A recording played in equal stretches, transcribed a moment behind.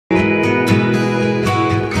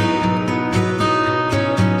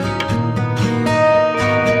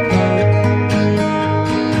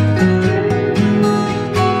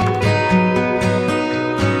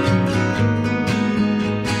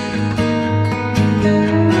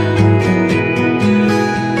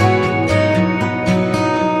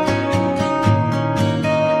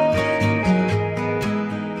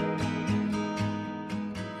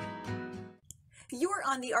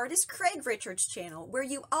Richards channel, where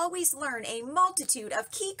you always learn a multitude of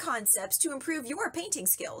key concepts to improve your painting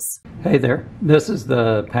skills. Hey there, this is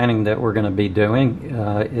the painting that we're going to be doing.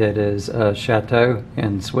 It is a chateau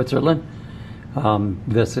in Switzerland.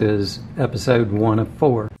 This is episode 1 of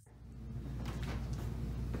 4.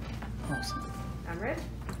 Awesome. I'm ready.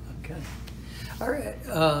 Okay. All right.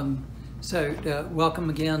 Welcome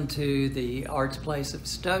again to the Arts Place of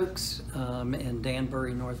Stokes in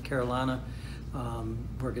Danbury, North Carolina.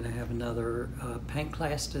 We're going to have another paint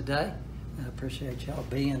class today. I appreciate y'all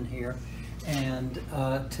being here. And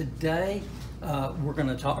today we're going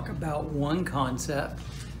to talk about one concept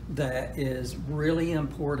that is really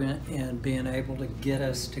important in being able to get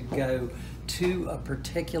us to go to a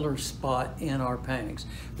particular spot in our paintings.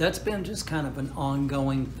 That's been just kind of an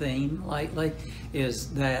ongoing theme lately,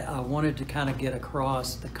 is that I wanted to kind of get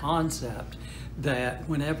across the concept that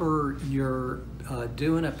whenever you're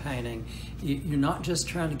doing a painting, you're not just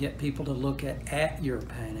trying to get people to look at your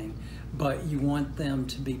painting, but you want them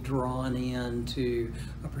to be drawn into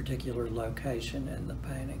a particular location in the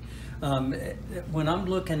painting. When I'm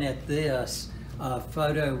looking at this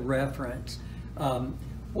photo reference,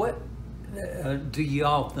 what do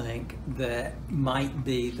y'all think that might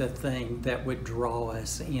be the thing that would draw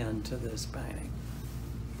us into this painting?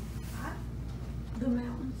 The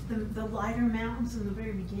mountains, the lighter mountains in the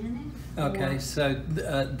very beginning. Okay, so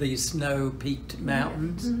the snow-peaked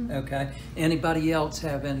mountains. Mm-hmm. Okay. Anybody else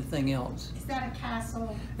have anything else? Is that a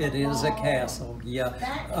castle? It is a castle. Yeah.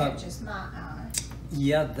 That catches my eye.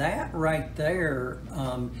 Yeah, that right there.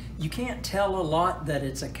 You can't tell a lot that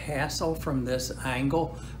it's a castle from this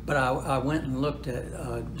angle, but I went and looked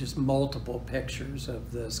at just multiple pictures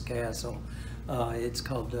of this castle. It's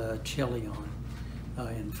called Chilon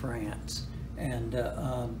in France.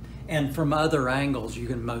 And from other angles, you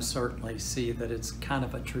can most certainly see that it's kind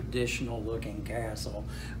of a traditional looking castle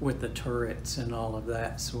with the turrets and all of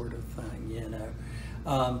that sort of thing, you know.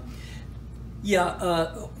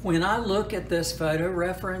 When I look at this photo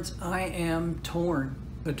reference, I am torn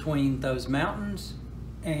between those mountains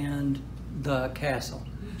and the castle.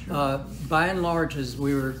 By and large, as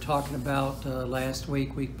we were talking about last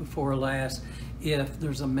week before last, if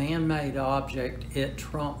there's a man-made object, it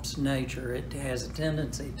trumps nature. It has a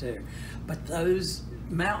tendency to. But those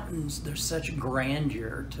mountains, there's such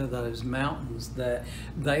grandeur to those mountains that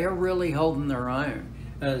they are really holding their own.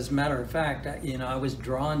 As a matter of fact, I was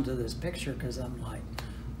drawn to this picture because I'm like,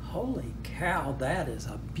 holy cow, that is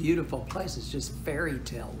a beautiful place. It's just fairy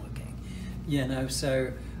tale looking, you know.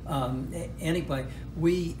 So anyway,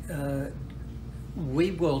 we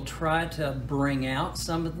will try to bring out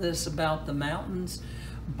some of this about the mountains,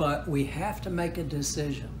 but we have to make a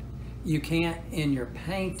decision. You can't, in your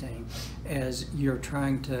painting, as you're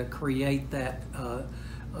trying to create that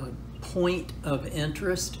point of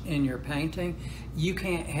interest in your painting, you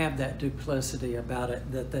can't have that duplicity about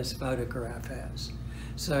it that this photograph has.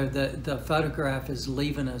 So the photograph is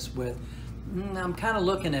leaving us with, I'm kind of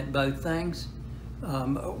looking at both things.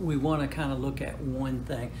 We want to kind of look at one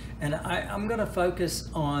thing, and I'm going to focus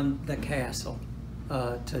on the castle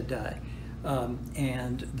today,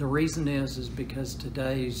 and the reason is because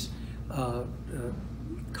today's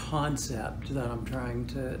concept that I'm trying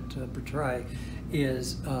to portray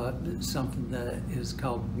is something that is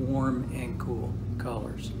called warm and cool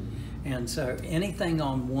colors. And so anything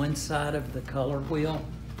on one side of the color wheel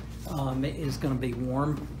is going to be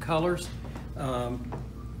warm colors.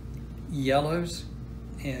 Yellows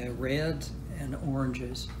and reds and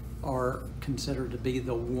oranges are considered to be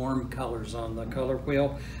the warm colors on the color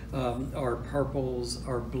wheel. Our purples,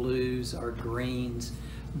 our blues, our greens,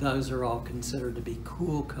 those are all considered to be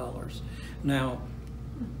cool colors. Now,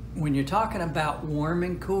 when you're talking about warm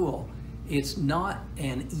and cool, it's not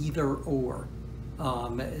an either or.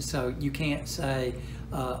 So you can't say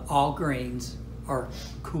all greens are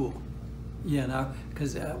cool. You know,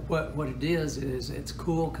 because what it is it's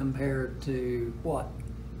cool compared to what?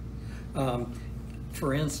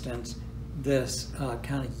 For instance, this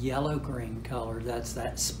kind of yellow-green color, that's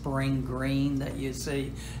that spring green that you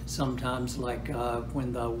see sometimes, like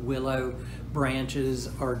when the willow branches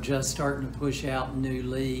are just starting to push out new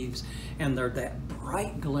leaves, and they're that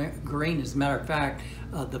bright green. As a matter of fact,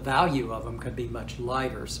 the value of them could be much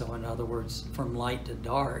lighter. So in other words, from light to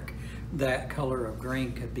dark, that color of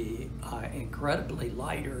green could be incredibly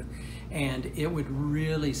lighter, and it would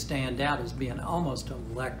really stand out as being almost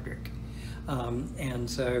electric. And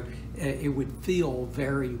so it would feel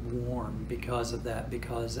very warm because of that,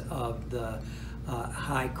 because of the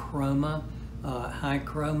high chroma. High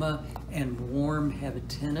chroma and warm have a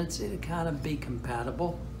tendency to kind of be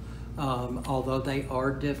compatible, although they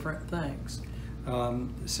are different things.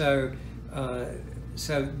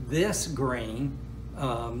 So this green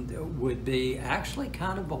would be actually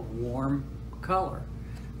kind of a warm color.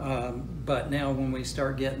 But now when we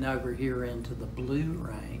start getting over here into the blue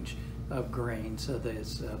range of green, so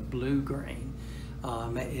there's blue green,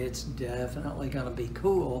 it's definitely going to be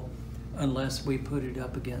cool unless we put it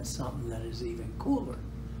up against something that is even cooler.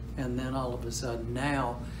 And then all of a sudden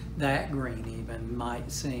now that green even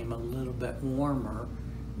might seem a little bit warmer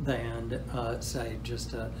than say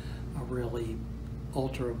just a really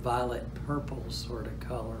ultraviolet purple sort of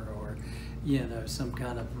color, or you know, some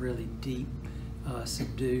kind of really deep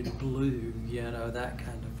subdued blue, you know, that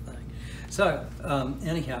kind of thing. So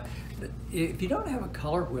anyhow, if you don't have a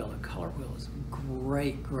color wheel is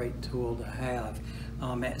a great tool to have.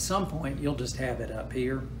 At some point you'll just have it up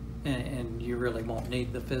here, and you really won't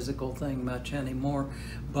need the physical thing much anymore,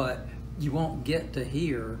 but you won't get to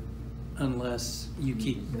here unless you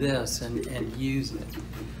keep this and use it.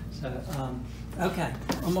 So okay,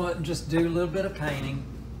 I'm going to just do a little bit of painting,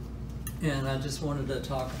 and I just wanted to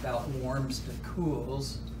talk about warms to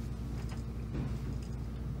cools.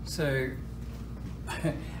 So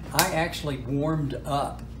I actually warmed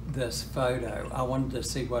up this photo. I wanted to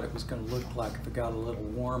see what it was going to look like if it got a little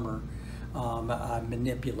warmer. I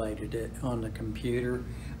manipulated it on the computer.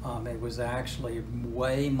 It was actually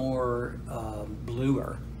way more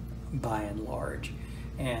bluer by and large.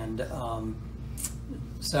 And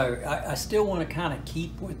so I still want to kind of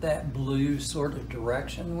keep with that blue sort of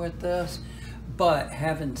direction with this. But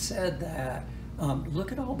having said that,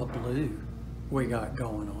 look at all the blue we got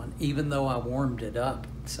going on, even though I warmed it up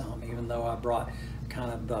some, even though I brought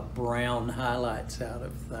kind of the brown highlights out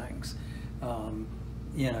of things.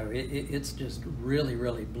 You know, it's just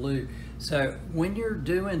really blue. So when you're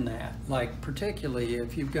doing that, like particularly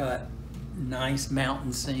if you've got nice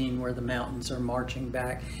mountain scene where the mountains are marching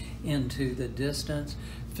back into the distance,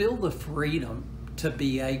 feel the freedom to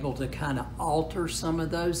be able to kind of alter some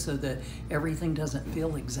of those so that everything doesn't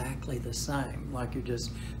feel exactly the same, like you're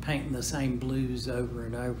just painting the same blues over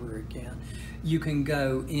and over again. You can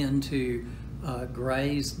go into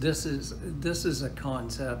grays. This is a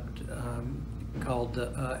concept called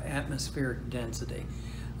atmospheric density,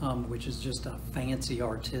 which is just a fancy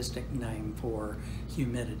artistic name for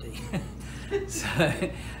humidity. So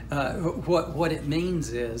what it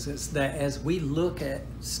means is that as we look at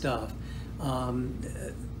stuff,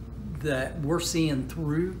 that we're seeing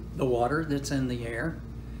through the water that's in the air,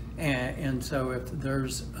 and so if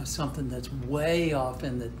there's something that's way off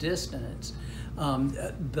in the distance,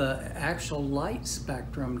 the actual light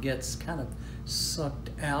spectrum gets kind of sucked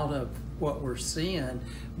out of what we're seeing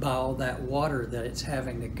by all that water that it's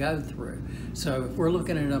having to go through. So if we're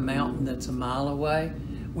looking at a mountain that's a mile away,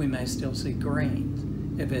 we may still see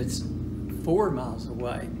greens. If it's 4 miles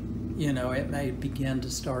away, you know, it may begin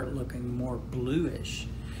to start looking more bluish.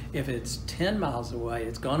 If it's 10 miles away,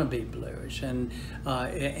 it's going to be bluish. And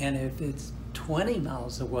if it's 20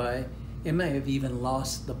 miles away, it may have even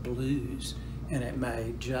lost the blues, and it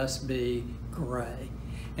may just be gray.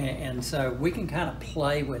 And so we can kind of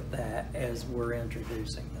play with that as we're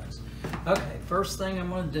introducing this. Okay, first thing I'm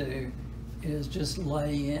going to do is just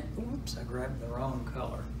lay in, oops, I grabbed the wrong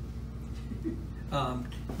color.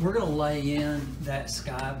 We're going to lay in that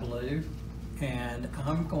sky blue, and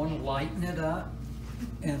I'm going to lighten it up,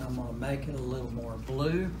 and I'm going to make it a little more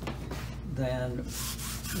blue than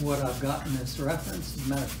what I've got in this reference. As a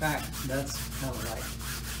matter of fact, that's kind of like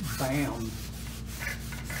bam.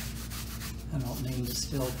 I don't mean to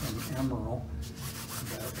steal from Emerald,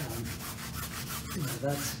 but you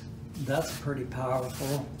know, that's pretty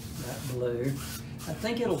powerful, that blue. I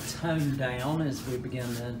think it'll tone down as we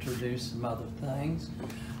begin to introduce some other things.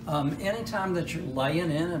 Anytime that you're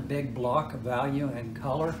laying in a big block of value and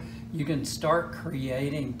color, you can start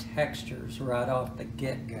creating textures right off the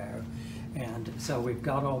get-go. And so we've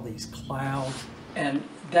got all these clouds, and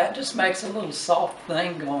that just makes a little soft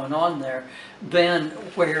thing going on there. Then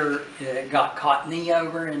where it got cottony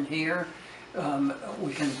over in here,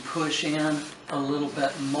 we can push in a little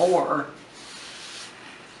bit more.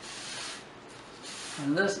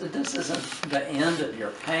 And this isn't the end of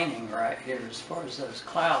your painting right here as far as those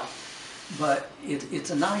clouds, but it's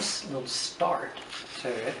a nice little start to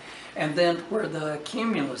it. And then where the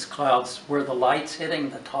cumulus clouds, where the light's hitting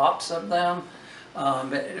the tops of them,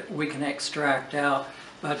 we can extract out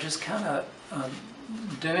by just kind of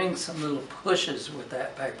doing some little pushes with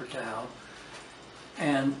that paper towel.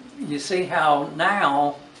 And you see how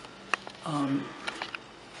now I'm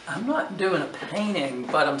not doing a painting,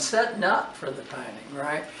 but I'm setting up for the painting,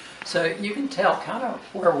 right? So you can tell kind of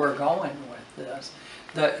where we're going with this.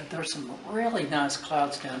 There's some really nice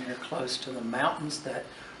clouds down here close to the mountains that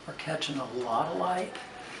are catching a lot of light.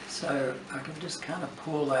 So I can just kind of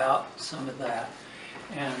pull out some of that.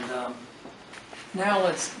 And now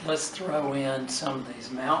let's throw in some of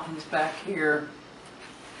these mountains back here.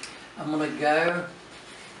 I'm going to go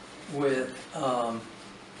with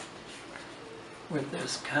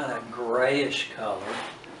this kind of grayish color,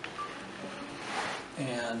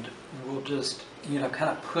 and we'll just, you know, kind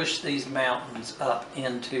of push these mountains up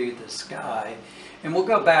into the sky, and we'll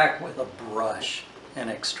go back with a brush and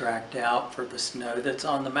extract out for the snow that's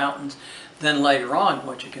on the mountains. Then later on,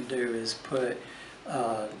 what you can do is put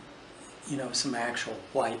you know, some actual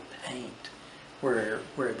white paint where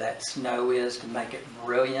that snow is to make it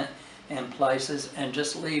brilliant in places, and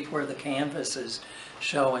just leave where the canvas is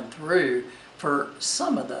showing through for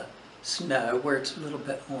some of the snow where it's a little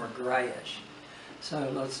bit more grayish.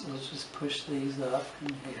 So let's just push these up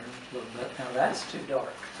in here a little bit. Now that's too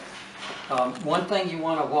dark. One thing you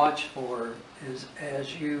want to watch for is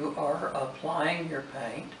as you are applying your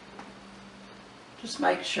paint, just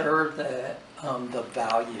make sure that the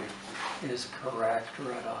value is correct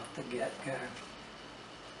right off the get-go.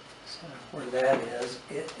 So where that is,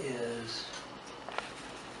 it is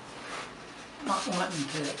not wanting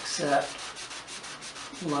to accept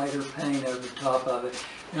lighter paint over top of it.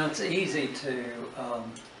 You know, it's easy to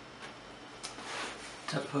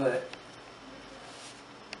put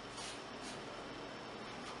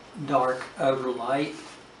dark over light,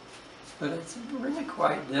 but it's really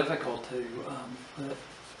quite difficult to put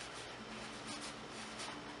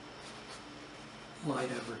light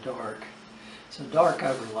over dark. So dark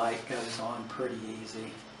over light goes on pretty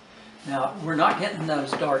easy. Now, we're not getting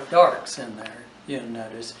those dark darks in there, you'll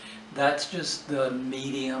notice. That's just the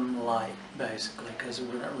medium light, basically, because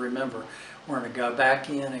remember, we're going to go back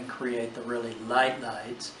in and create the really light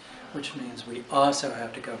lights, which means we also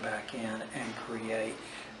have to go back in and create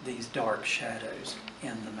these dark shadows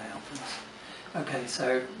in the mountains. Okay,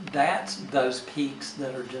 so that's those peaks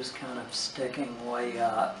that are just kind of sticking way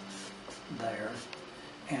up there.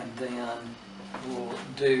 And then we'll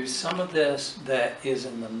do some of this that is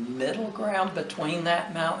in the middle ground between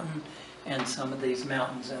that mountain and some of these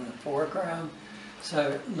mountains in the foreground.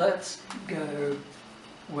 So let's go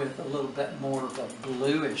with a little bit more of a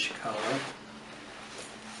bluish color.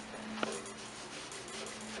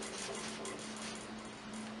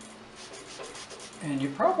 And you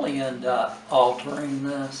probably end up altering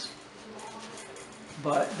this,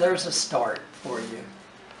 but there's a start for you.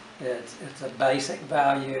 It's a basic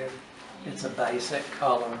value, it's a basic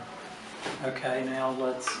color. Okay, now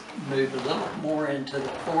let's move a little more into the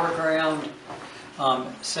foreground.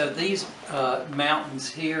 So these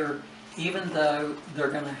mountains here, even though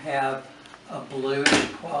they're going to have a bluish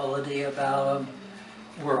quality about them,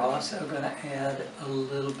 we're also going to add a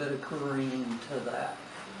little bit of green to that,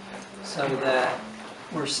 so that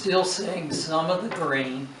we're still seeing some of the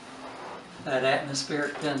green. That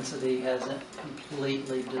atmospheric density hasn't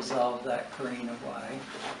completely dissolved that green away.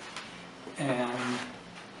 And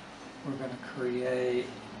we're going to create...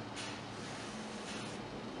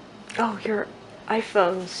 Oh, your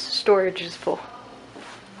iPhone's storage is full.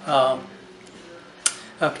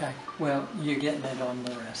 Okay, well, you're getting it on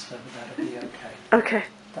the rest of it. That'll be okay. Okay.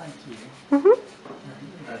 Thank you.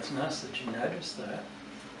 That's nice that you noticed that.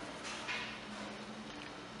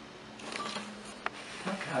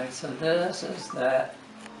 Okay, so this is that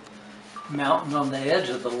mountain on the edge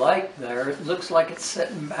of the lake there. It looks like it's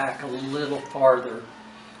sitting back a little farther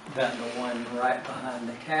than the one right behind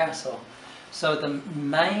the castle. So the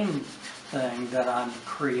main thing that I'm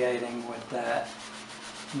creating with that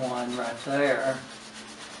one right there,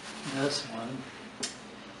 this one,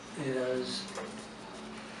 is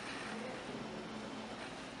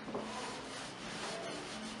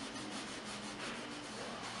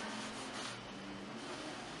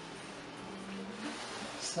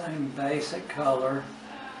same basic color,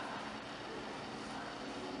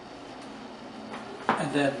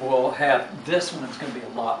 and then we'll have, this one's going to be a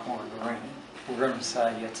lot more green. We're going to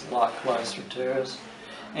say it's a lot closer to us.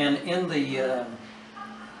 And in the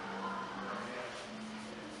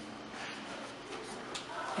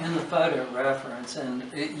photo reference,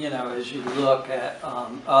 and it, you know, as you look at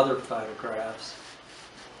other photographs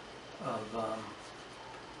of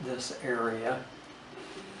this area,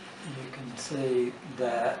 you can see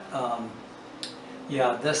that,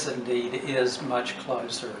 yeah, this indeed is much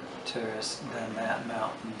closer to us than that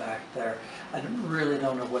mountain back there. I really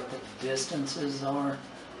don't know what the distances are,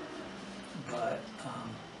 but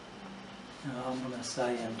you know, I'm going to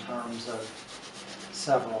say in terms of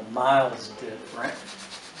several miles different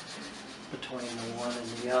between the one and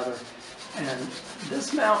the other. And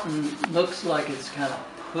this mountain looks like it's kind of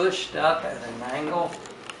pushed up at an angle.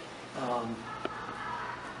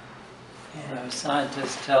 You know,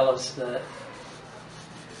 scientists tell us that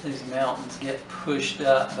these mountains get pushed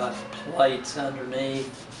up by plates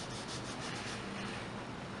underneath.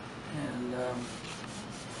 And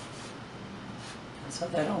so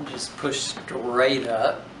they don't just push straight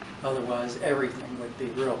up, otherwise everything would be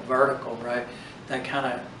real vertical, right? That kind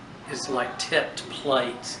of is like tipped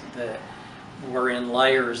plates that were in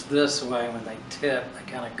layers this way. When they tip, they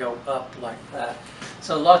kind of go up like that.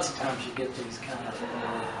 So lots of times you get these kind of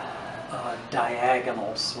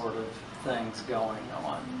diagonal sort of things going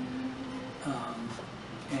on.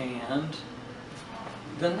 And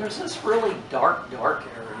then there's this really dark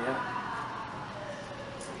area.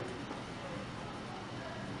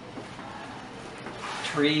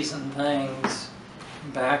 Trees and things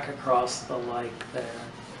back across the lake there.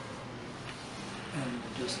 And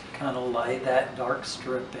just kind of lay that dark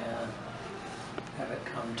strip in. Have it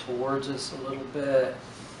come towards us a little bit.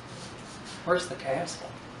 Where's the castle?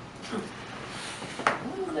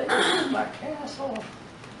 Oh, there's my castle.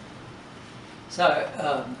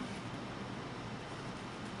 So,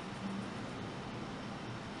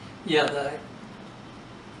 yeah, the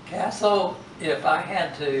castle, if I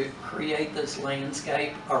had to create this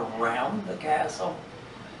landscape around the castle,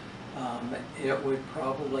 it would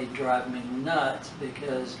probably drive me nuts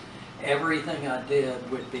because everything I did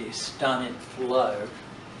would be stunted flow.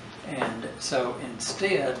 And so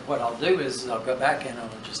instead, what I'll do is I'll go back and I'll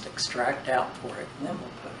just extract out for it, and then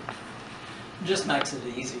we'll put it. It just makes it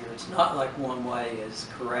easier. It's not like one way is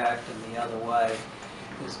correct and the other way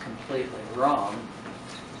is completely wrong.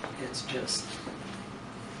 It's just,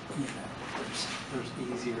 you know, there's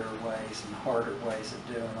easier ways and harder ways of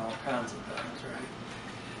doing all kinds of things, right?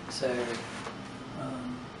 So,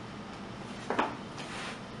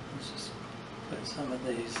 let's just put some of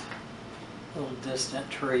these little distant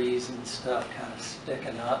trees and stuff kind of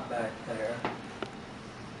sticking up back there.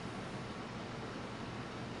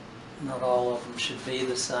 Not all of them should be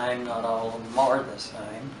the same, not all of them are the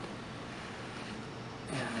same.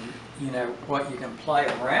 And, you know, what you can play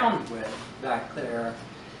around with back there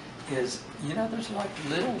is, you know, there's like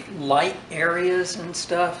little light areas and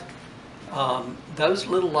stuff. Those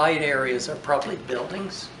little light areas are probably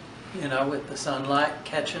buildings, you know, with the sunlight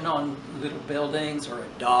catching on little buildings or a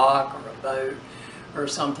dock or a boat or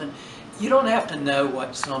something. You don't have to know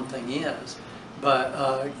what something is,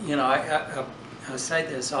 but, you know, I say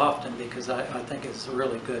this often because I think it's a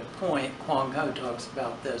really good point. Kwang Ho talks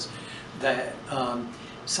about this, that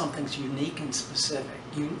something's unique and specific.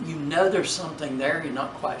 You know there's something there, you're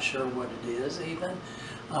not quite sure what it is even,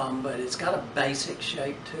 but it's got a basic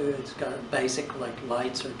shape to it. It's got a basic, like,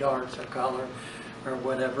 lights or darks or color or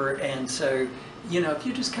whatever. And so, you know, if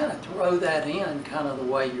you just kind of throw that in kind of the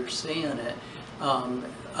way you're seeing it,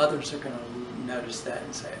 others are going to notice that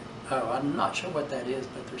and say, oh, I'm not sure what that is,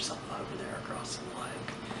 but there's something over there across the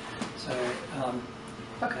lake. So,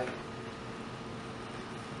 okay.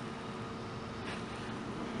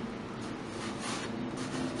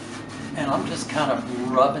 And I'm just kind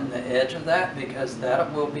of rubbing the edge of that because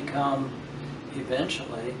that will become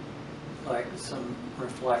eventually like some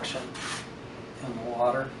reflection in the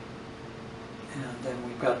water. And then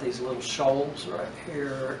we've got these little shoals right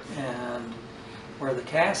here, and where the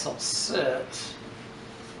castle sits,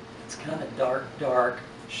 it's kind of dark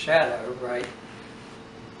shadow right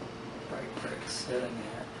where it's sitting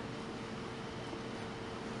at.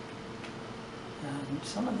 And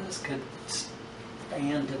some of this could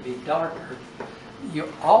stand to be darker.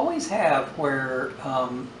 You always have where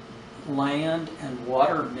land and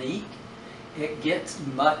water meet, it gets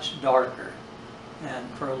much darker. And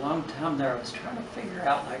for a long time there I was trying to figure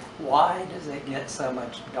out, like, why does it get so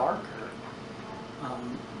much darker?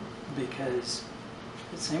 Because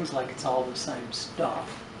it seems like it's all the same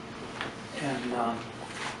stuff. And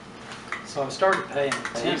so I started paying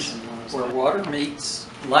attention. Where water meets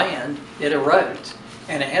land, it erodes.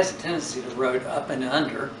 And it has a tendency to erode up and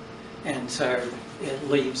under. And so it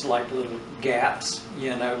leaves like little gaps,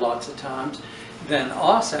 you know, lots of times. Then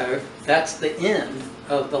also, that's the end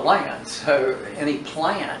of the land. So any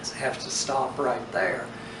plants have to stop right there.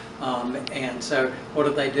 And so what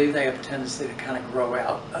do? They have a tendency to kind of grow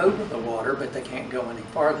out over the water, but they can't go any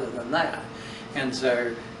farther than that. And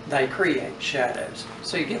so they create shadows.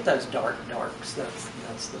 So you get those darks.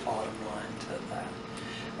 That's the bottom line to that.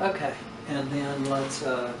 Okay, and then let's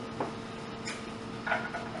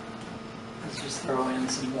just throw in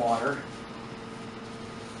some water.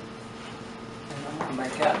 And I'm going to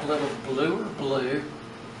make that a little bluer blue.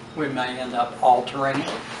 We may end up altering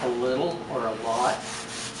it a little or a lot.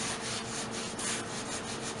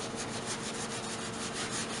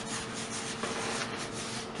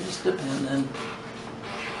 Just just depending on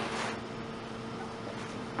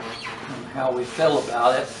how we feel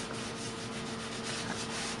about it.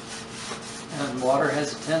 And water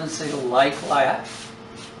has a tendency to lay flat.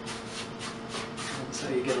 And so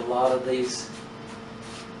you get a lot of these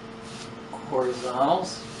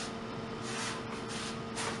horizontals.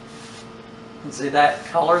 And see that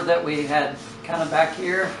color that we had kind of back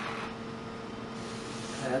here?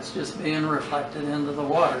 That's just being reflected into the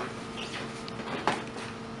water.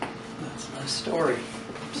 That's my story.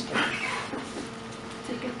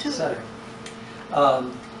 Take it to So,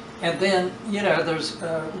 and then, you know, there's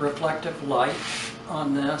reflective light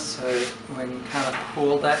on this, so when you kind of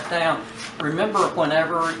pull that down, remember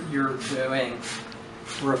whenever you're doing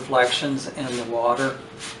reflections in the water,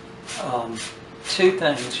 two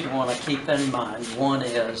things you want to keep in mind. One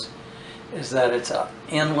is that it's an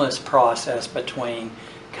endless process between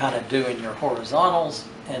kind of doing your horizontals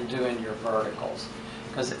and doing your verticals,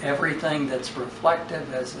 because everything that's reflective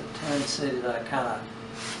has a tendency to kind of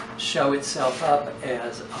show itself up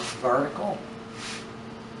as a vertical,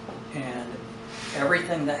 and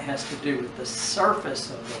everything that has to do with the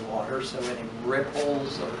surface of the water, so any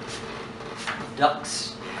ripples or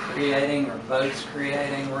ducks creating or boats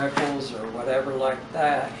creating ripples or whatever like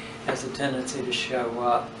that, has a tendency to show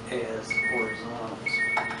up as horizontals.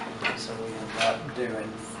 So we end up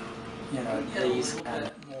doing, you know, these kind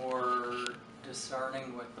of more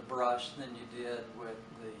discerning with the brush than you did with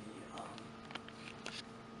the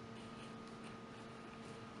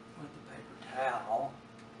paper towel.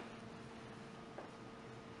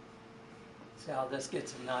 See how this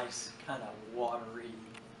gets a nice kind of watery,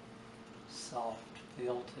 soft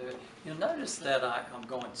feel to it. You'll notice that I'm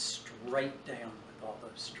going straight down with all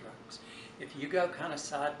those strokes. If you go kind of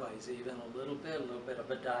sideways, even a little bit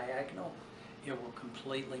of a diagonal, it will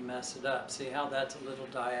completely mess it up. See how that's a little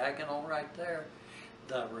diagonal right there?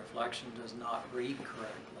 The reflection does not read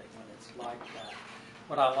correctly when it's like that.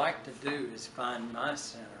 What I like to do is find my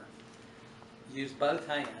center, use both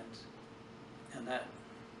hands, and that,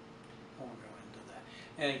 I won't go into that.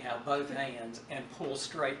 Anyhow, both hands, and pull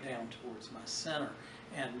straight down towards my center.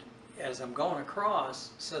 And as I'm going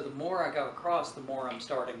across, so the more I go across, the more I'm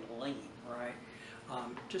starting to lean, right?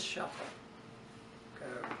 Just shuffle. Go.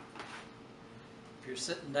 If you're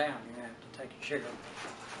sitting down, you're going to have to take a chair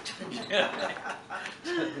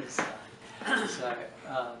to this side. So,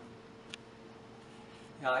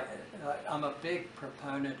 I'm a big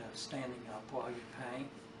proponent of standing up while you paint.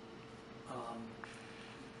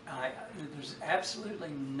 There's absolutely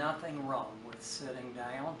nothing wrong with sitting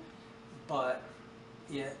down, but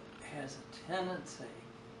it has a tendency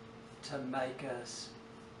to make us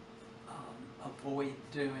avoid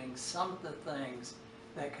doing some of the things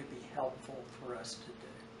that could be helpful for us to do.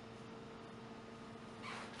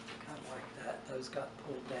 Kind of like that. Those got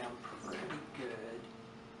pulled down pretty good.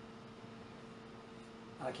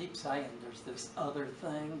 I keep saying there's this other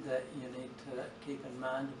thing that you need to keep in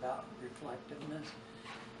mind about reflectiveness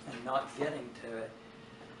and not getting to it.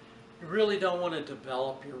 You really don't want to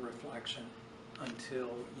develop your reflection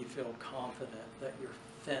until you feel confident that you're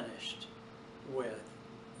finished with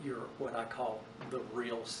your, what I call the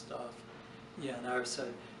real stuff. You know, so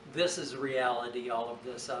this is reality, all of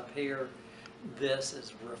this up here. This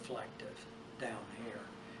is reflective down here.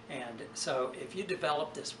 And so if you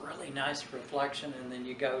develop this really nice reflection and then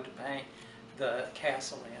you go to paint the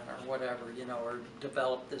castle in or whatever, you know, or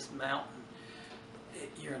develop this mountain,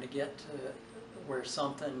 you're going to get to where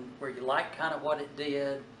where you like kind of what it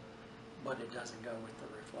did, but it doesn't go with the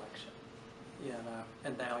reflection, you know,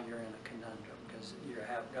 and now you're in a conundrum because you're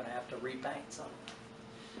going to have to repaint something.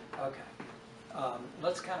 Okay,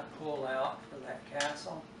 let's kind of pull out for that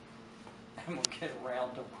castle, and we'll get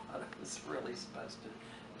around to what I was really supposed to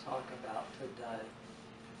talk about today.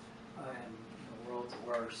 I am the world's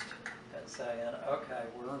worst at saying, okay,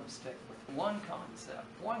 we're going to stick with one concept.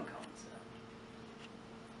 And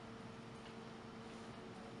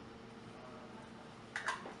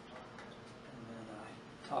then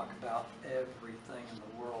I talk about everything in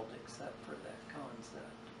the world except for that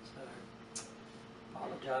concept. So,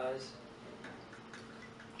 apologize.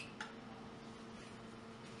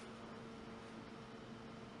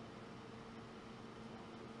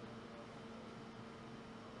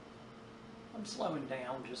 I'm slowing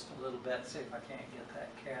down just a little bit, see if I can't get that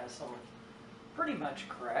castle pretty much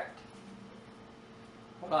correct.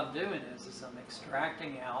 What I'm doing is I'm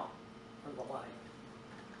extracting out for the light.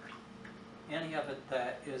 Any of it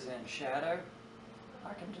that is in shadow,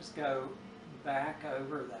 I can just go back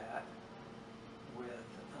over that with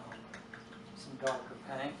some darker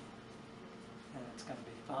paint, and it's going to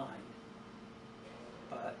be fine.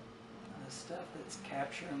 But the stuff that's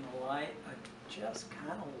capturing the light, I just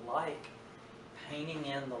kind of like painting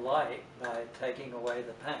in the light by taking away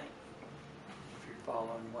the paint. If you're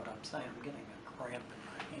following what I'm saying, I'm getting a cramp in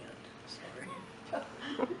my hand, sorry.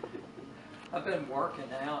 I've been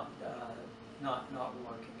working out, not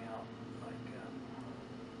working out like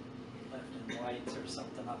lifting weights or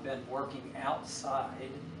something. I've been working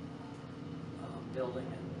outside, building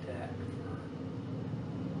a deck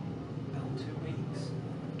for about 2 weeks.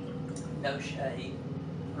 No shade,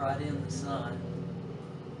 right in the sun.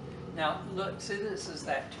 Now look, see, this is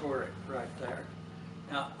that turret right there.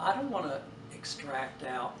 Now I don't want to extract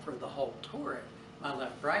out for the whole turret. My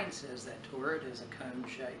left brain says that turret is a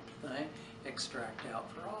cone-shaped thing, extract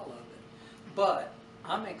out for all of it. But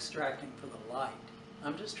I'm extracting for the light.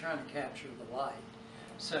 I'm just trying to capture the light.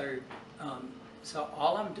 So, so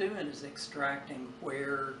all I'm doing is extracting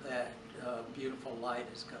where that beautiful light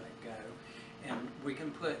is going to go. And we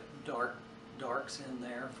can put darks in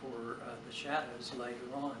there for the shadows later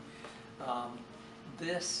on.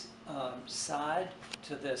 This side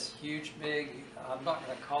to this huge big, I'm not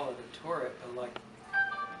going to call it a turret, but like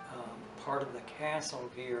part of the castle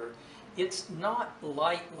here, it's not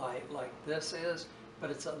light like this is,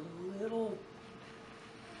 but it's a little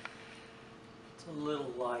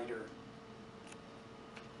lighter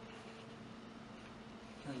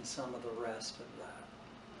than some of the rest of that.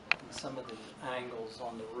 And some of the angles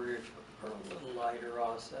on the roof are a little lighter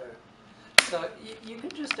also. So you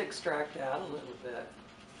can just extract out a little bit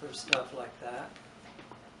for stuff like that.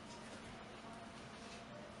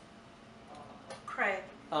 Craig,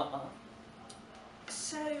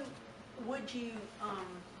 So, would you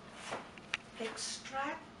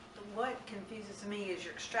extract? What confuses me is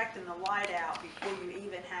you're extracting the light out before you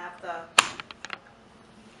even have the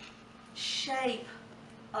shape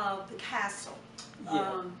of the castle.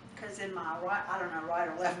 Yeah. Because in my right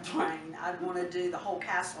or left brain, I'd want to do the whole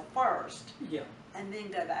castle first Yeah, and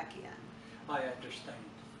then go back in. I understand.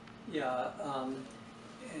 Yeah, and,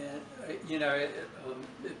 you know,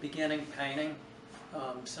 beginning painting,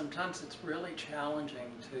 sometimes it's really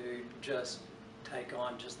challenging to just take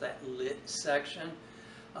on just that lit section.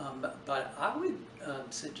 But I would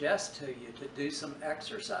suggest to you to do some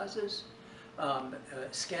exercises,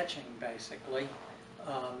 sketching basically,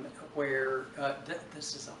 where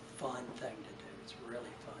this is a fun thing to do. It's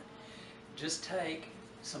really fun. Just take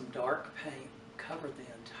some dark paint, cover the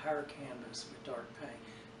entire canvas with dark paint.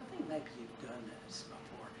 I think maybe you've done this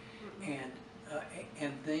before.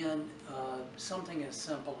 And then something as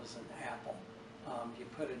simple as an apple. You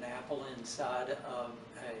put an apple inside of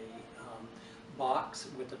a box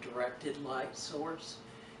with a directed light source,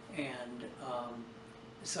 and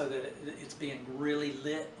so that it's being really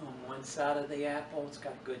lit on one side of the apple. It's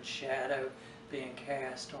got a good shadow being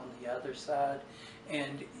cast on the other side,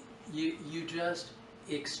 and you just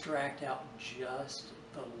extract out just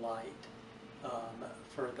the light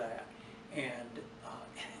for that. And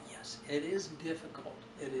yes, it is difficult.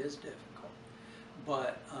 It is difficult,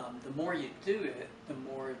 but the more you do it, the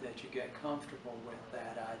more that you get comfortable with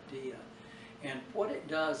that idea. And what it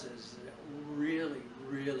does is it really,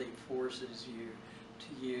 really forces you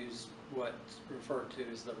to use what's referred to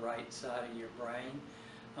as the right side of your brain.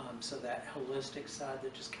 So that holistic side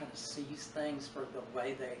that just kind of sees things for the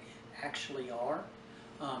way they actually are,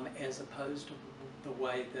 as opposed to the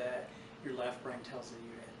way that your left brain tells you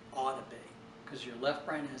it ought to be. Because your left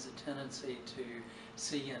brain has a tendency to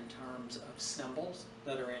see in terms of symbols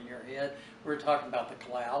that are in your head. We were talking about the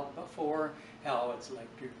cloud before, how it's like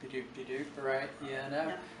doop-de-doop-de-doop, right? You know?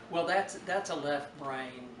 Yeah. Well, that's a left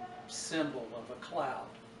brain symbol of a cloud,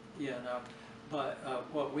 you know? But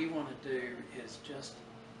what we want to do is just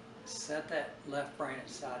set that left brain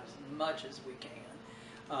aside as much as we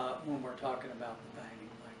can when we're talking about the painting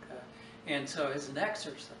like that. And so as an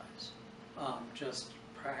exercise, just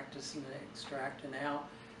practicing and extracting out,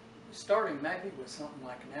 starting maybe with something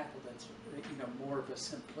like an apple that's, you know, more of a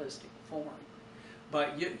simplistic form.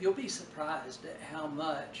 But you'll be surprised at how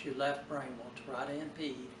much your left brain will try to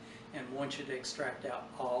impede and want you to extract out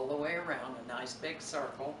all the way around a nice big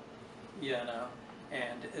circle, you know,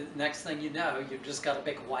 and next thing you know, you've just got a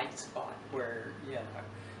big white spot where, you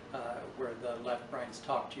know, where the left brain's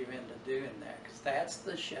talked you into doing that, because that's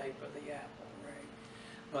the shape of the apple, right?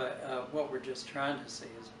 But what we're just trying to see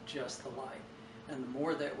is just the light. And the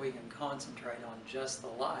more that we can concentrate on just the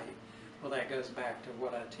light, well, that goes back to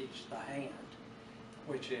what I teach the hand,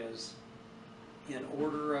 which is in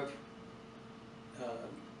order of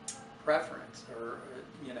preference, or,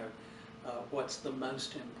 you know, what's the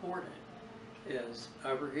most important is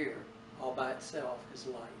over here, all by itself, is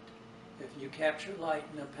light. If you capture light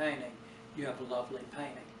in a painting, you have a lovely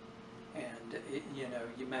painting. And you know,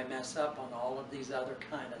 you may mess up on all of these other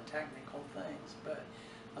kind of technical things, but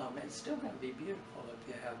it's still going to be beautiful if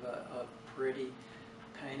you have a pretty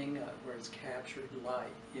painting where it's captured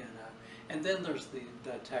light, you know. And then there's the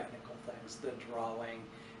technical things, the drawing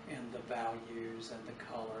and the values and the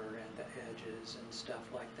color and the edges and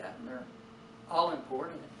stuff like that. And they're all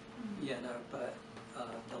important, you know, but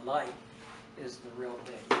the light is the real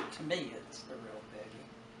biggie. To me, it's the real biggie.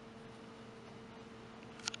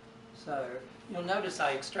 So you'll notice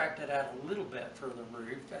I extracted out a little bit for the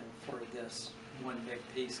roof and for this one big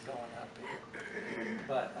piece going up here,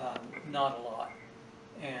 but not a lot.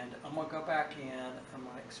 And I'm going to go back in, I'm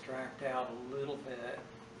going to extract out a little bit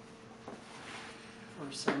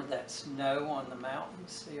for some of that snow on the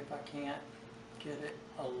mountains, see if I can't get it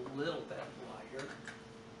a little bit lighter.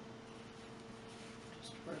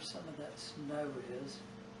 Just where some of that snow is.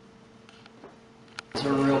 These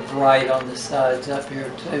are real bright on the sides up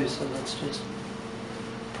here too, so let's just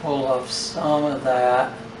pull off some of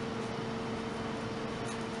that.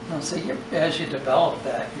 Now see, as you develop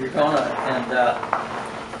that, you're going to end up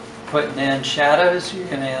putting in shadows, you're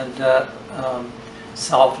going to end up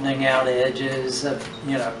softening out edges of,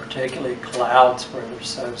 you know, particularly clouds where they're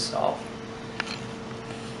so soft.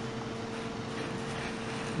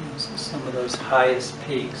 So some of those highest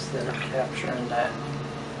peaks that are capturing that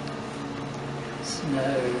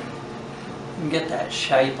snow. You can get that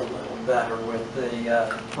shape a little better with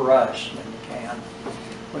the brush than you can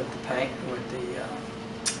with the paint, with the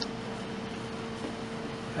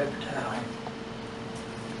paper towel.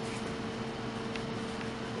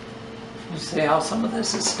 You see how some of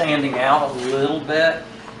this is standing out a little bit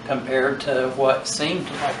compared to what seemed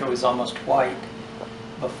like it was almost white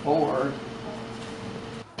before.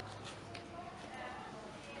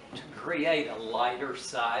 To create a lighter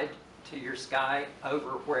side to your sky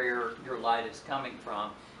over where your light is coming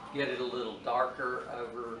from, get it a little darker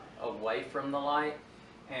over away from the light,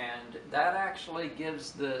 and that actually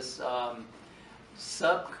gives this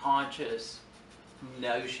subconscious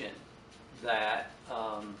notion that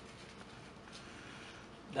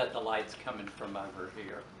that the light's coming from over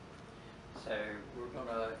here. So we're going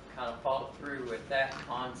to kind of follow through with that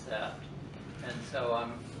concept. And so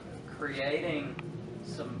I'm creating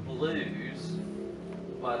some blues,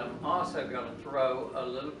 but I'm also going to throw a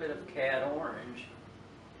little bit of cad orange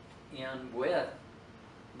in with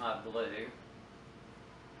my blue.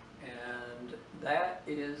 And that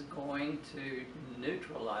is going to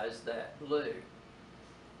neutralize that blue.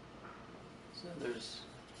 So there's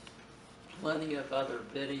plenty of other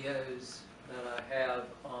videos that I have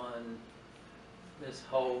on this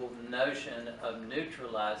whole notion of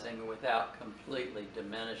neutralizing without completely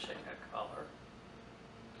diminishing a color.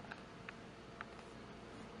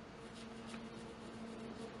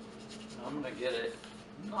 I'm going to get it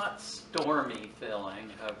not stormy feeling,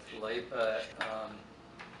 hopefully, but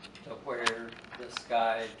to where the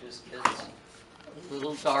sky just gets a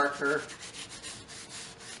little darker.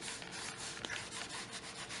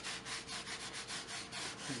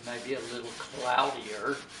 Maybe a little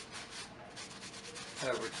cloudier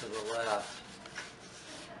over to the left,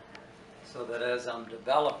 so that as I'm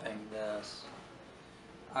developing this,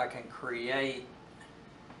 I can create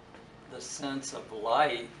the sense of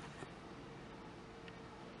light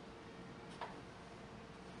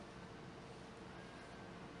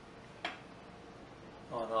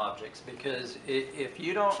on objects. Because if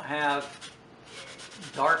you don't have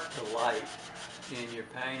dark to light in your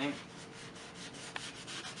painting,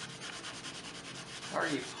 how are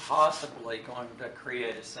you possibly going to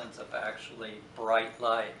create a sense of actually bright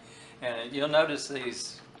light? And you'll notice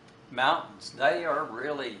these mountains, they are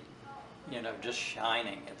really, you know, just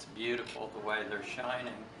shining. It's beautiful the way they're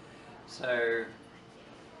shining. So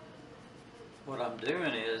what I'm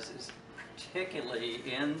doing is particularly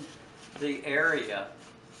in the area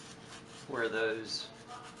where those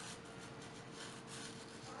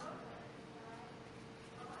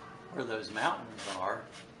mountains are,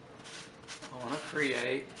 I want to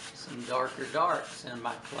create some darker darks in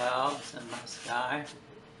my clouds and my sky.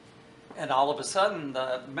 And all of a sudden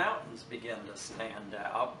the mountains begin to stand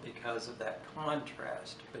out because of that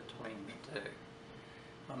contrast between the two.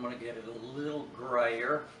 I'm going to get it a little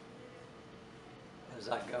grayer as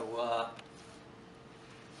I go up.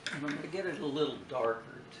 And I'm going to get it a little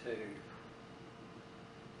darker too.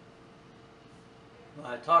 Well,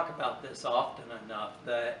 I talk about this often enough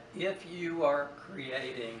that if you are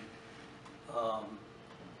creating a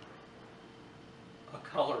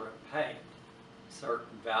color of paint,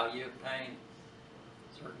 certain value of paint,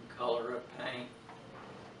 certain color of paint,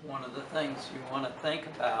 one of the things you want to think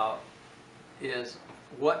about is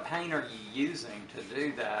what paint are you using to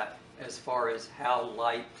do that, as far as how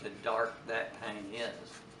light to dark that paint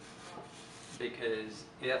is. Because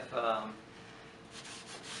if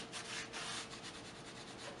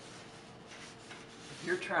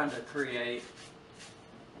you're trying to create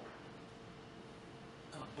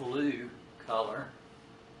a blue color,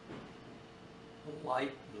 a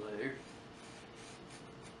light blue,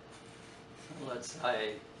 let's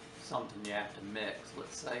say something you have to mix,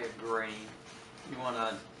 let's say a green, you want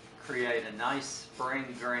to create a nice spring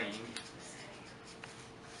green,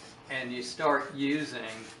 and you start using,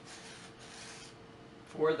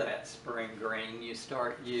 for that spring green, you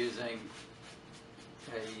start using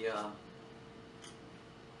a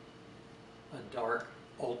dark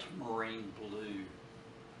ultramarine blue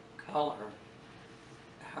color.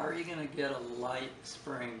 How are you going to get a light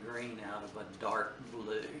spring green out of a dark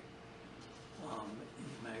blue?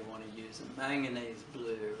 You may want to use a manganese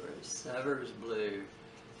blue or a Severs blue,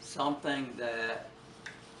 something that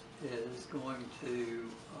is going to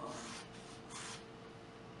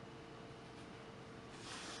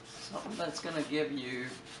something that's going to give you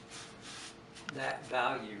that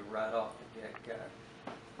value right off the get-go.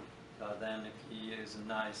 Then if you use a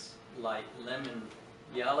nice light lemon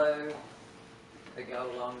yellow to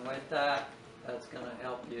go along with that, that's going to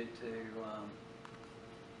help you to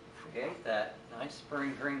create that nice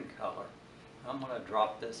spring green color. I'm going to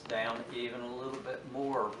drop this down even a little bit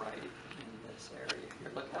more right in this area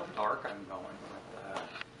here. Look how dark I'm going with that.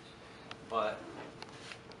 But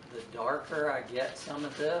the darker I get some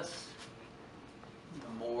of this, the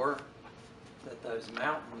more that those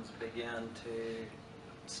mountains begin to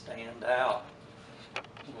stand out.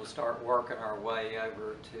 We'll start working our way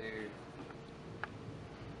over to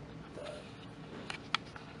the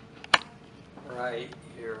right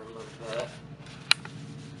here a little bit.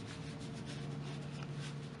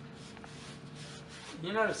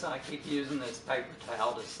 You notice I keep using this paper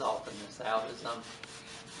towel to soften this out as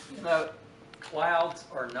you know, clouds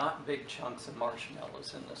are not big chunks of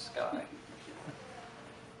marshmallows in the sky.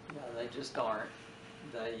 No, they just aren't.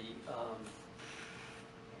 They're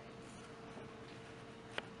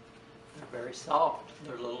very soft.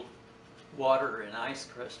 They're little water and ice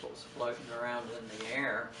crystals floating around in the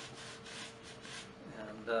air.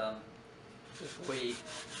 And if we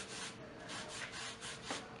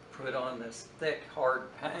put on this thick, hard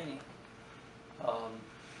paint,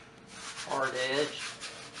 hard edge,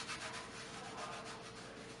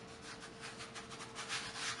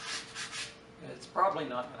 it's probably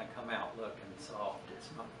not going to come out looking soft.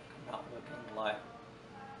 It's not going to come out looking like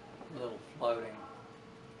little floating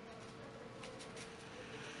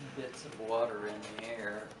bits of water in the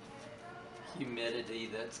air, humidity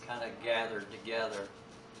that's kind of gathered together.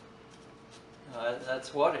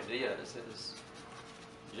 That's what it is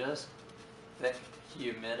just thick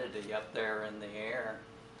humidity up there in the air.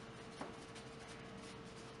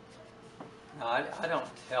 Now, I don't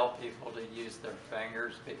tell people to use their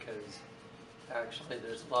fingers because actually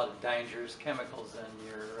there's a lot of dangerous chemicals in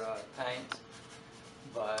your paints,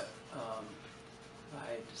 but I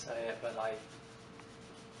hate to say it, but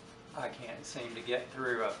I can't seem to get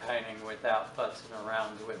through a painting without futzing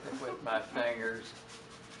around with it with my fingers.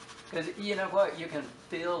 Because you know what, you can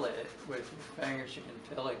feel it with your fingers. You can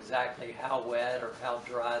feel exactly how wet or how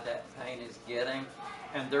dry that paint is getting.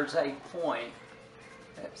 And there's a point,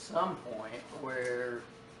 at some point, where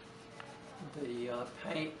the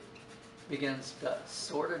paint begins to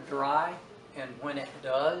sort of dry. And when it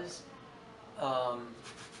does,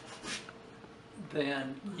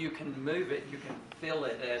 then you can move it, you can feel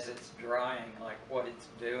it as it's drying, like what it's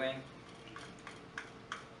doing.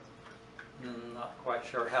 I'm not quite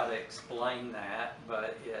sure how to explain that,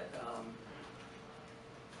 but it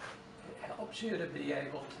helps you to be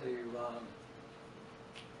able to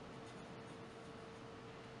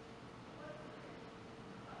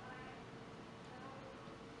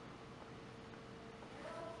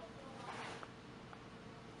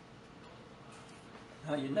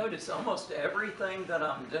now you notice almost everything that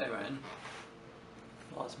I'm doing,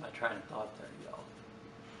 lost my train of thought there, y'all.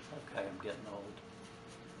 Okay, I'm getting old.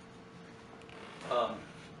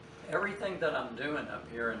 Everything that I'm doing up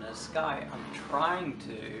here in the sky, I'm trying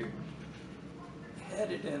to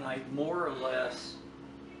head it in a more or less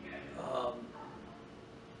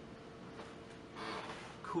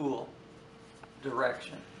cool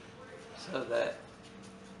direction so that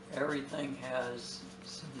everything has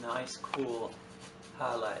some nice cool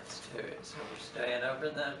highlights to it. So we're staying over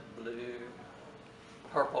the blue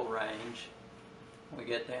purple range. When we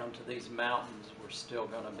get down to these mountains, we're still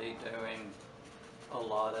going to be doing a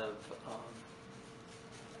lot of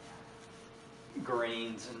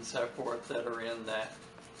greens and so forth that are in that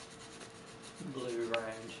blue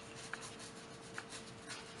range.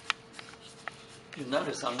 You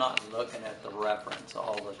notice I'm not looking at the reference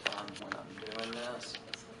all the time when I'm doing this.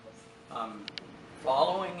 I'm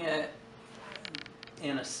following it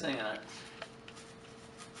in a sense,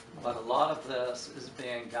 but a lot of this is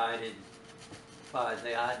being guided by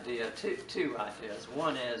the idea, two ideas.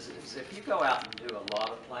 One is if you go out and do a lot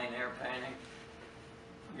of plein air painting,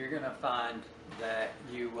 you're going to find that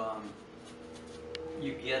you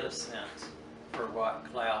get a sense for what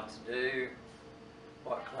clouds do,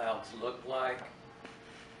 what clouds look like,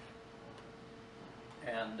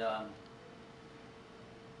 and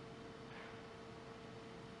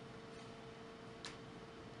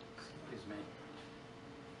excuse me.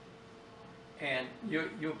 And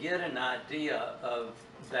you'll get an idea of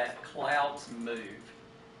that clouds move.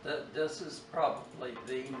 This is probably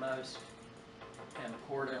the most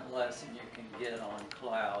important lesson you can get on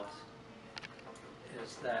clouds,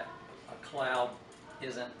 is that a cloud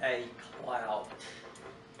isn't a cloud.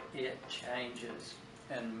 It changes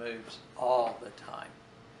and moves all the time.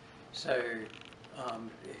 So,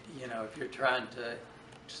 you know, if you're trying to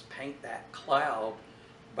just paint that cloud,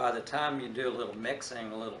 by the time you do a little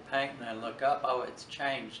mixing, a little painting, and look up, oh, it's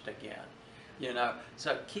changed again. You know,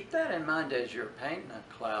 so keep that in mind as you're painting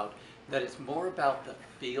a cloud, that it's more about the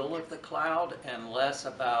feel of the cloud and less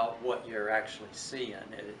about what you're actually seeing.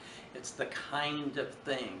 It's the kind of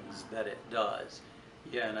things that it does,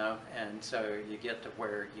 you know, and so you get to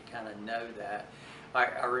where you kind of know that.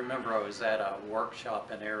 I remember I was at a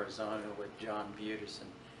workshop in Arizona with John Budison,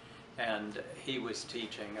 and he was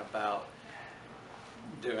teaching about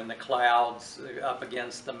doing the clouds up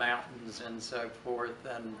against the mountains and so forth,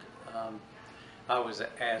 and I was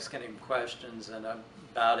asking him questions and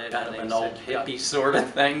about it, kind of an old hippie sort of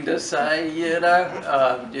thing to say, you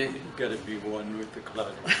know. You got to be one with the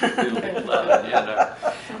cloud, feel the cloud, you know.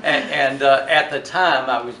 And at the time,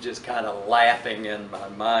 I was just kind of laughing in my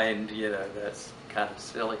mind, you know, that's kind of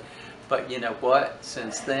silly. But you know what?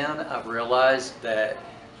 Since then, I've realized that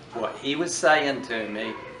what he was saying to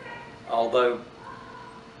me, although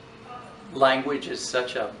language is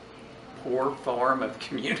such a poor form of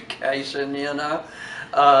communication, you know,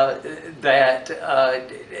 that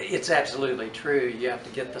it's absolutely true. You have to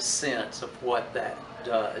get the sense of what that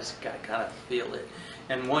does, kind of feel it.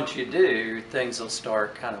 And once you do, things will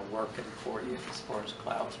start kind of working for you as far as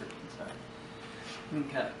clouds are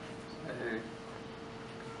concerned. Okay.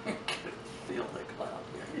 Feel the cloud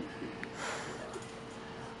here.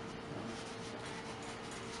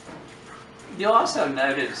 You'll also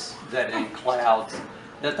notice that in clouds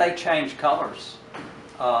that they change colors.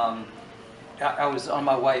 I was on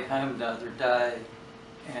my way home the other day,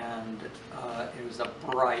 and it was a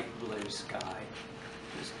bright blue sky,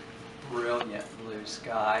 just brilliant blue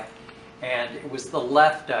sky, and it was the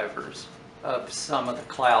leftovers of some of the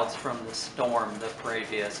clouds from the storm the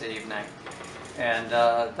previous evening. And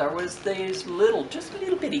there was these little, just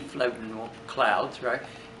little bitty floating clouds, right?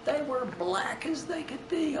 They were black as they could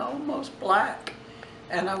be, almost black.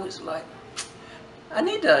 And I was like, I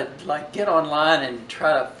need to like get online and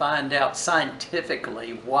try to find out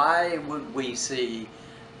scientifically why would we see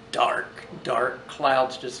dark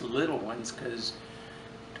clouds, just little ones, because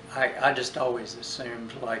I just always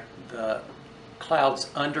assumed like the clouds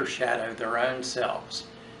undershadow their own selves,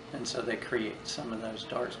 and so they create some of those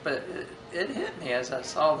darks. But it hit me as I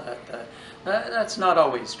saw that that's not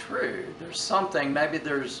always true. There's something, maybe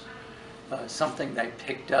there's something they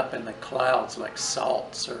picked up in the clouds, like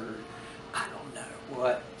salts or I don't know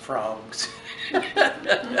what, frogs.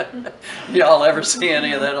 Y'all ever see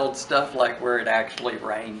any of that old stuff, like where it actually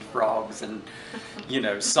rained frogs in, you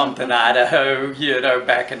know, something Idaho, you know,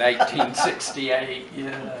 back in 1868, you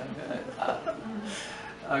know?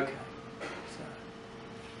 Okay.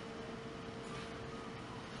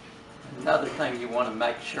 Another thing you want to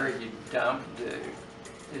make sure you don't do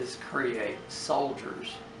is create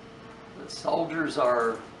soldiers. The soldiers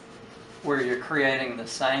are where you're creating the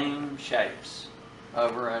same shapes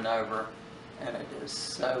over and over, and it is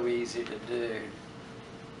so easy to do.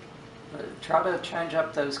 But try to change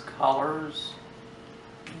up those colors.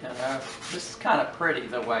 You know, this is kind of pretty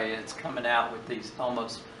the way it's coming out with these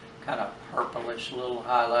almost kind of purplish little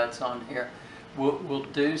highlights on here. We'll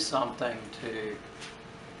do something to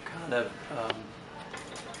kind of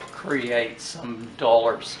create some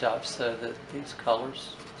duller stuff so that these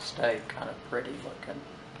colors stay kind of pretty looking.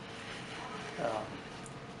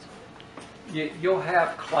 You'll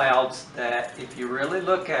have clouds that, if you really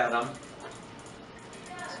look at them,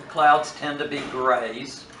 the clouds tend to be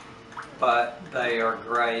grays, but they are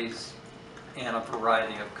grays in a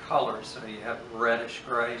variety of colors. So you have reddish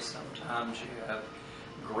grays, sometimes you have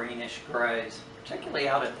greenish grays, particularly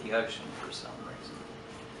out at the ocean for some reason.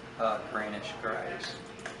 greenish grays.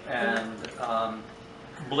 And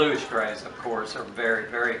bluish grays, of course, are very,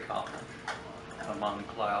 very common among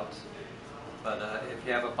clouds. But if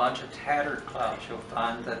you have a bunch of tattered clouds, you'll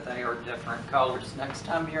find that they are different colors next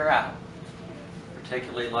time you're out.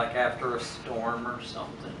 Particularly like after a storm or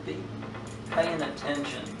something. Be paying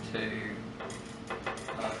attention to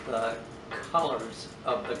the colors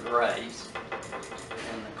of the grays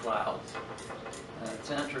in the clouds. And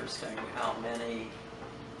it's interesting how many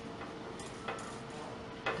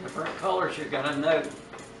different colors you're going to note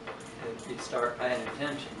if you start paying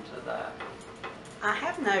attention to that. I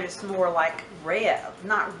have noticed more like red,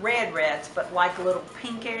 not reds, but like a little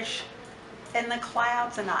pinkish in the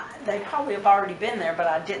clouds, and they probably have already been there, but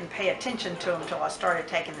I didn't pay attention to them until I started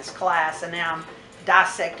taking this class, and now I'm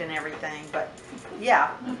dissecting everything. But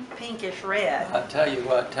yeah, pinkish red. I tell you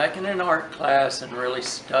what, taking an art class and really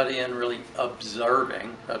studying, really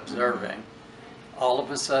observing, all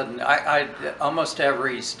of a sudden, I almost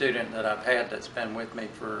every student that I've had that's been with me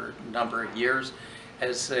for a number of years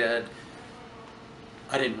has said,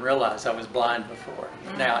 I didn't realize I was blind before.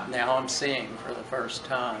 Now I'm seeing for the first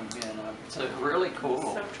time, you know. It's really cool.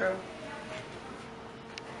 So true.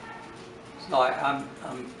 So I'm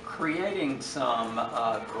creating some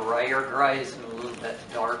grayer grays and a little bit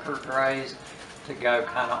darker grays to go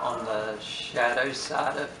kind of on the shadow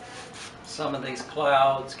side of some of these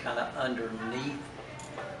clouds, kind of underneath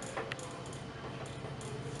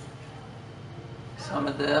some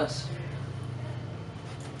of this.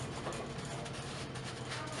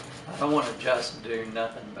 I don't want to just do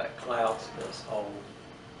nothing but clouds this whole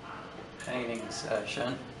painting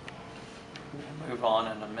session. We'll move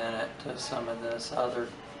on in a minute to some of this other.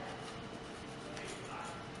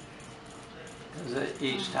 Because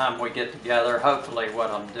each time we get together, hopefully what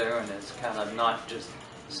I'm doing is kind of not just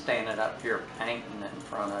standing up here painting in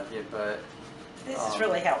front of you, but... This is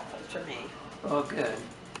really helpful to me. Oh, good.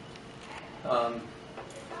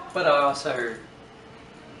 But I also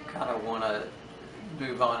kind of want to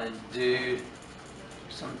move on and do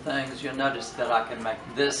some things. You'll notice that I can make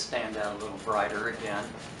this stand out a little brighter again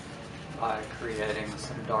by creating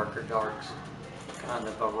some darker darks kind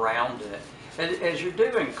of around it. As you're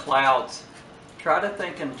doing clouds, try to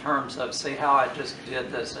think in terms of, see how I just did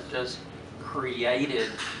this, I just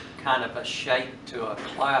created kind of a shape to a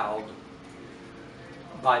cloud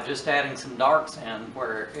by just adding some darks in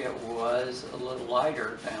where it was a little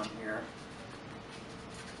lighter down here.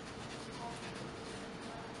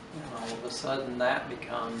 And all of a sudden that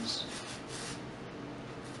becomes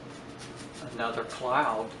another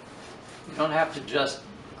cloud. You don't have to just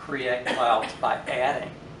create clouds by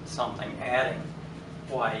adding something, adding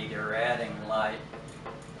white or adding light.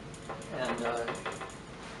 And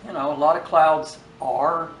you know, a lot of clouds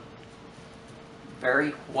are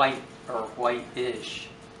very white or white-ish.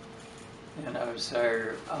 You know,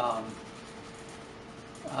 so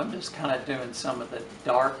I'm just kind of doing some of the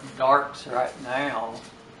darks right now.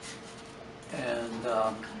 And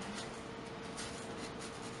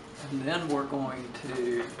then we're going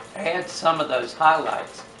to add some of those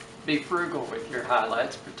highlights. Be frugal with your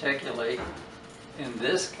highlights, particularly in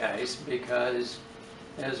this case, because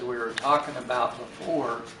as we were talking about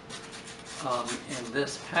before, in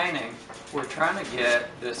this painting, we're trying to get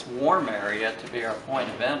this warm area to be our point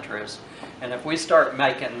of interest. And if we start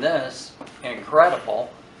making this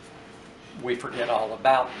incredible, we forget all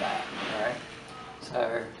about that, right?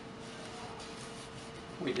 So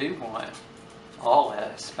we do want all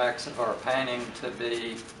aspects of our painting to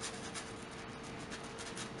be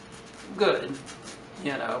good,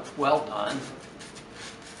 you know, well done.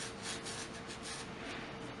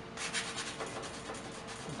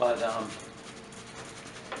 But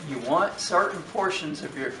you want certain portions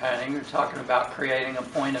of your painting, you're talking about creating a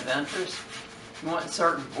point of interest, you want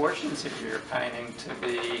certain portions of your painting to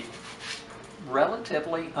be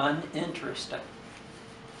relatively uninteresting.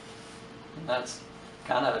 And that's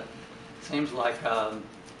kind of, seems like a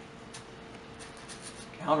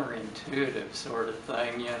counterintuitive sort of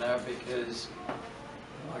thing, you know, because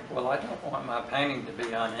like, well, I don't want my painting to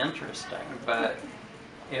be uninteresting, but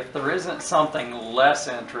if there isn't something less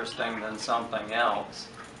interesting than something else,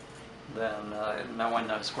 then no one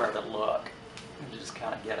knows where to look. You just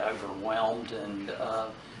kind of get overwhelmed and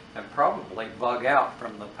probably bug out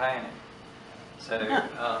from the painting. So,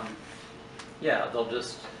 yeah, they'll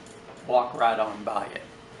just walk right on by it.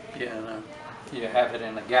 You know, you have it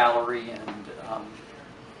in a gallery and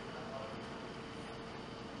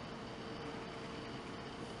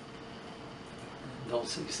they'll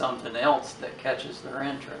see something else that catches their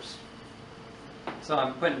interest. So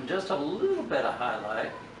I'm putting just a little bit of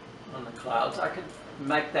highlight on the clouds. I could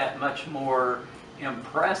make that much more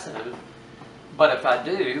impressive. But if I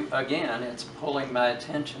do, again, it's pulling my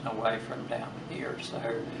attention away from down here. So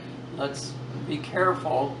let's be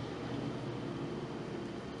careful.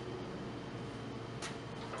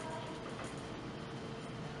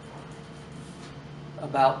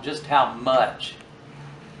 About just how much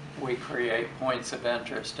we create points of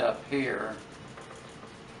interest up here.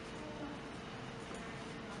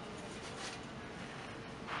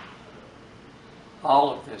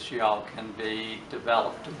 All of this, y'all, can be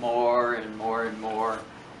developed more and more and more.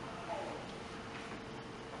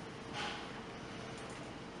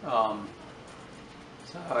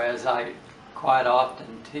 So as I quite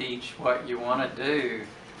often teach, what you want to do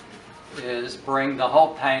is bring the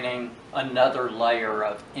whole painting another layer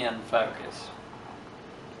of in focus.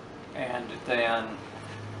 And then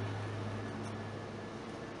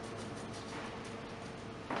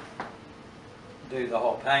do the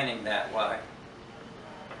whole painting that way.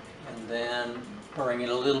 And then bring it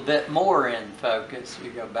a little bit more in focus.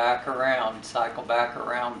 You go back around, cycle back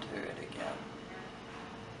around to it again.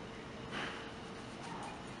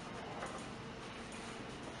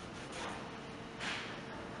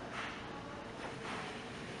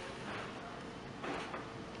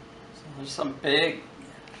 So there's some big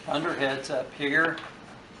underheads up here,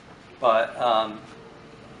 but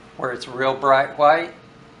where it's real bright white,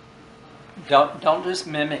 don't just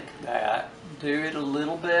mimic that. Do it a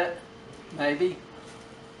little bit, maybe,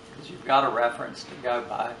 because you've got a reference to go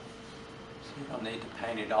by. So you don't need to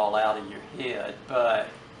paint it all out of your head. But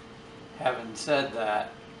having said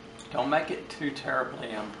that, don't make it too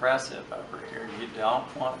terribly impressive over here. You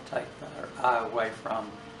don't want to take the eye away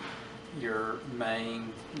from your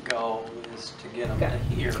main goal is to get them to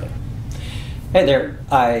here. Hey there,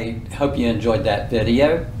 I hope you enjoyed that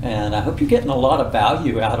video, and I hope you're getting a lot of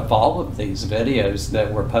value out of all of these videos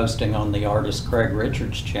that we're posting on the artist Craig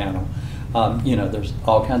Richards channel. You know, there's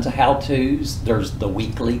all kinds of how-tos, there's the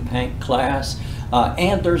weekly paint class,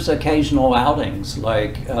 and there's occasional outings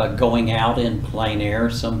like going out in plein air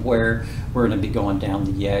somewhere. We're going to be going down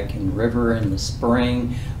the Yadkin River in the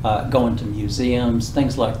spring, going to museums,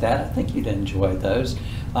 things like that. I think you'd enjoy those.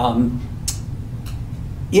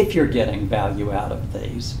 If you're getting value out of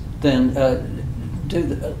these, then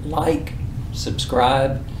like,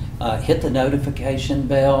 subscribe, hit the notification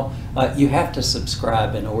bell. You have to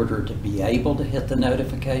subscribe in order to be able to hit the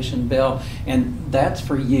notification bell, and that's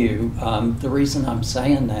for you. The reason I'm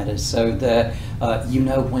saying that is so that you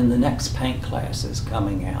know when the next paint class is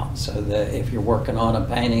coming out, so that if you're working on a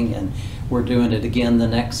painting and we're doing it again the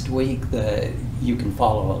next week, that you can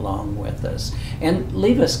follow along with us. And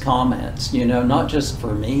leave us comments, you know, not just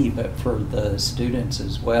for me, but for the students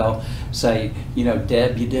as well. Say, you know,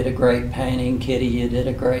 Deb, you did a great painting, Kitty, you did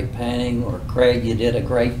a great painting, or Craig, you did a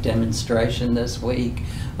great demonstration this week.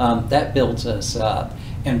 That builds us up,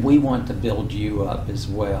 and we want to build you up as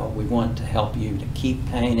well. We want to help you to keep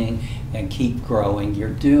painting and keep growing. You're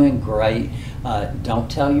doing great. Don't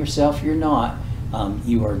tell yourself you're not.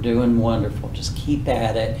 You are doing wonderful. Just keep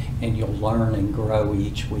at it, and you'll learn and grow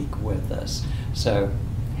each week with us. So,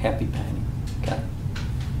 happy painting.